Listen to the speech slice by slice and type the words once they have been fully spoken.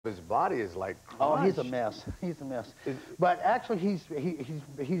His body is like crushed. Oh, he's a mess. He's a mess. But actually,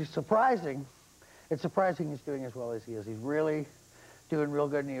 he's surprising. It's surprising he's doing as well as he is. He's really doing real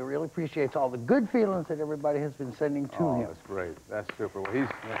good, and he really appreciates all the good feelings that everybody has been sending to him. Oh, that's great. That's super. Well, he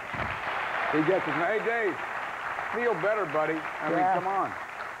gets it. Hey, Dave, feel better, buddy. I mean, come on.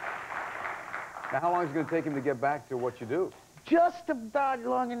 Now, how long is it going to take him to get back to what you do? Just about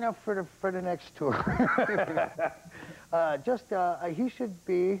long enough for the next tour. He should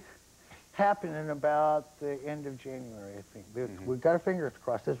be happening about the end of January, I think. We've got our fingers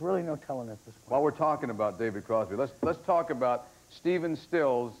crossed. There's really no telling at this point. While we're talking about David Crosby, let's talk about Stephen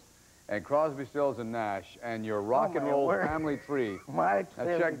Stills and Crosby, Stills and Nash and your rock and roll family tree. Now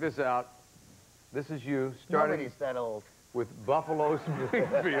check this out. This is you starting. Nobody's that old. With Buffalo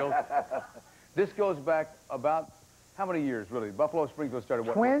Springfield. This goes back about how many years, really? Buffalo Springfield started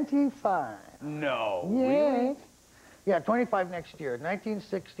what? 25. No. Yeah. Really? Yeah, 25 next year.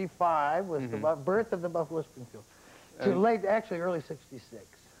 1965 was the birth of the Buffalo Springfield. To late, actually early 66.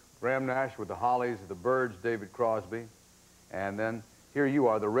 Graham Nash with the Hollies, the Byrds, David Crosby. And then here you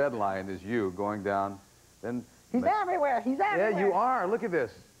are, the red line is you going down. Then he's everywhere. He's everywhere. Yeah, you are. Look at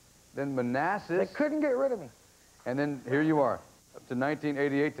this. Then Manassas. They couldn't get rid of me. And then here you are, up to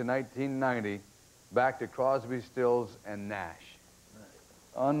 1988 to 1990, back to Crosby, Stills, and Nash. Right.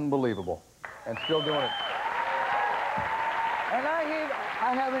 Unbelievable. And still doing it. And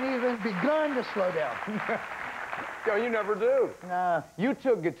I haven't even begun to slow down. No, you never do. Nah. You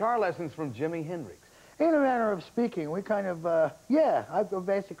took guitar lessons from Jimi Hendrix. In a manner of speaking, we kind of,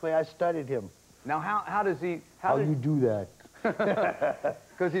 basically I studied him. Now, how does he... How do you do that?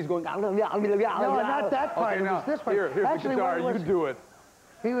 Because he's going... No, not that part. Okay, it was this part. Here's actually, the guitar, you do it.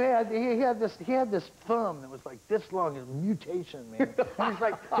 He had this thumb that was like this long, his mutation, man. He's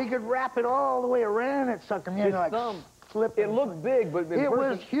like, he could wrap it all the way around it, sucker, man. His thumb. It looked big, but... It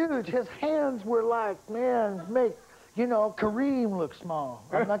was huge. His hands were like, man, Kareem look small.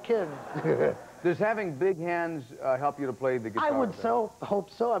 I'm not kidding. Does having big hands help you to play the guitar? I would hope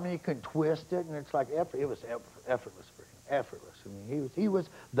so. I mean, you can twist it, and it's like, it was effortless for him. Effortless. I mean, he was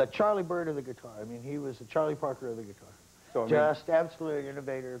the Charlie Bird of the guitar. I mean, he was the Charlie Parker of the guitar. So, just absolutely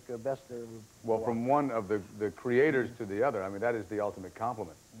innovator, the best of... Well, from one of the creators to the other, I mean, that is the ultimate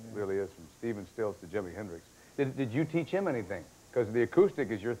compliment. It really is, from Stephen Stills to Jimi Hendrix. Did you teach him anything? Because the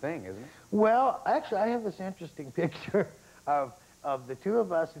acoustic is your thing, isn't it? Well, actually, I have this interesting picture of the two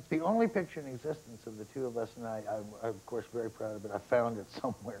of us. It's the only picture in existence of the two of us, and I'm of course, very proud of it. I found it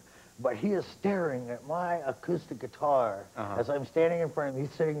somewhere. But he is staring at my acoustic guitar as I'm standing in front of him.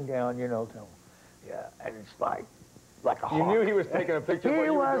 He's sitting down, and it's like a hawk. You knew he was taking a picture of what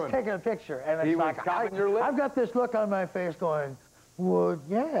you were doing. He was taking a picture, and it's like, your lip? I've got this look on my face going, well,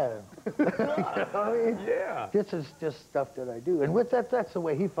 yeah. Yeah. This is just stuff that I do. And that's the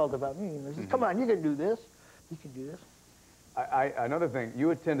way he felt about me. He says, come on, you can do this. You can do this. Another thing, you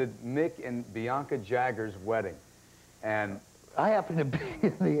attended Mick and Bianca Jagger's wedding. And I happened to be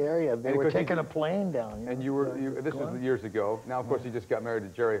in the area. They were taking a plane down. And this was years ago. Now, of course, you just got married to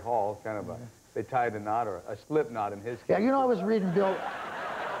Jerry Hall, kind of they tied a knot, or a slip knot in his case. Yeah, I was reading Bill...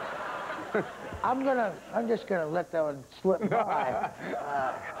 I'm just gonna let that one slip by.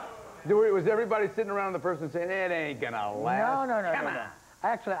 Was everybody sitting around the person saying, it ain't gonna last? No.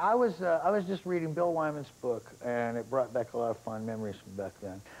 Actually, I was just reading Bill Wyman's book, and it brought back a lot of fun memories from back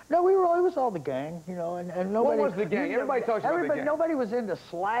then. No, it was all the gang, and nobody... What was the gang? Everybody talks about the gang. Nobody was into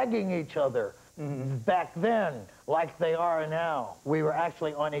slagging each other back then like they are now. We were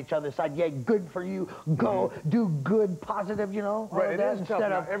actually on each other's side. Yeah, good for you. Go, do good, positive, Right, it is tough.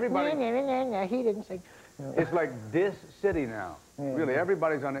 Now, everybody... He didn't say... It's like this city now. Yeah. Really,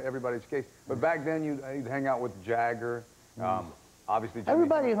 everybody's on everybody's case. But back then, you'd hang out with Jagger, obviously...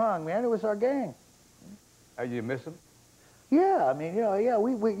 Everybody hung, man. It was our gang. You miss them? Yeah, I mean,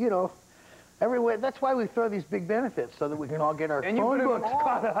 everywhere. That's why we throw these big benefits, so that we can all get our phone books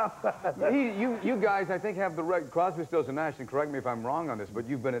caught up. You guys, I think, have the right... Crosby, Stills, and Nash, and correct me if I'm wrong on this, but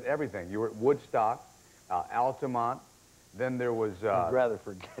you've been at everything. You were at Woodstock, Altamont, then there was... I'd rather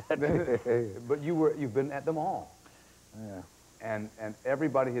forget. But you've been at them all. Yeah. And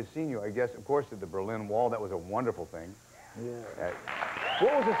everybody has seen you. I guess, of course, at the Berlin Wall, that was a wonderful thing. Yeah.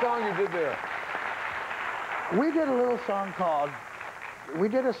 What was the song you did there? We did a little song called... We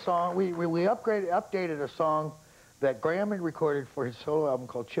did a song, we updated a song that Graham had recorded for his solo album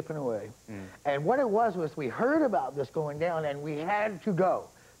called Chipping Away. And what it was we heard about this going down, and we had to go.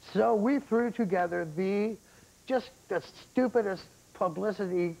 So we threw together just the stupidest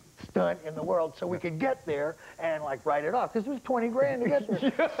publicity stunt in the world so we could get there and like write it off, because it was 20 grand to get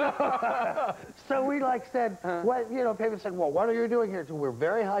there. So we like said, what, you know, people said, well, what are you doing here? So we're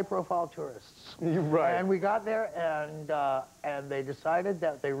very high profile tourists. Right. And we got there, and they decided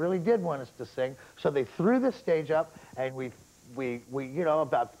that they really did want us to sing. So they threw the stage up, and we you know,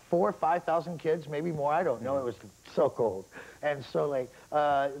 about 4,000 or 5,000 kids, maybe more, I don't know, it was so cold. And so like,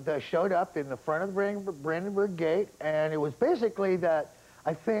 they showed up in the front of the Brandenburg Gate, and it was basically that,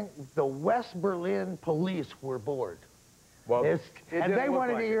 I think the West Berlin police were bored. Well, and they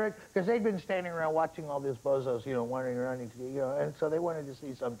wanted to hear it, because they'd been standing around watching all these bozos, you know, wandering around, you know, and so they wanted to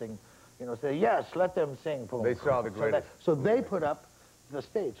see something, you know, say, yes, let them sing. They saw the greatest. So they put up the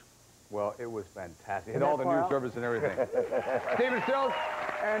stage. Well, it was fantastic. Hit all the news service and everything. Stephen Stills,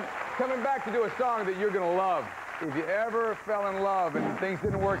 and coming back to do a song that you're going to love. If you ever fell in love and things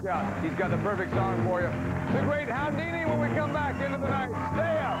didn't work out, he's got the perfect song for you. The great Houdini when we come back into the night.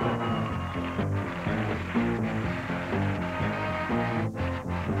 Stay up.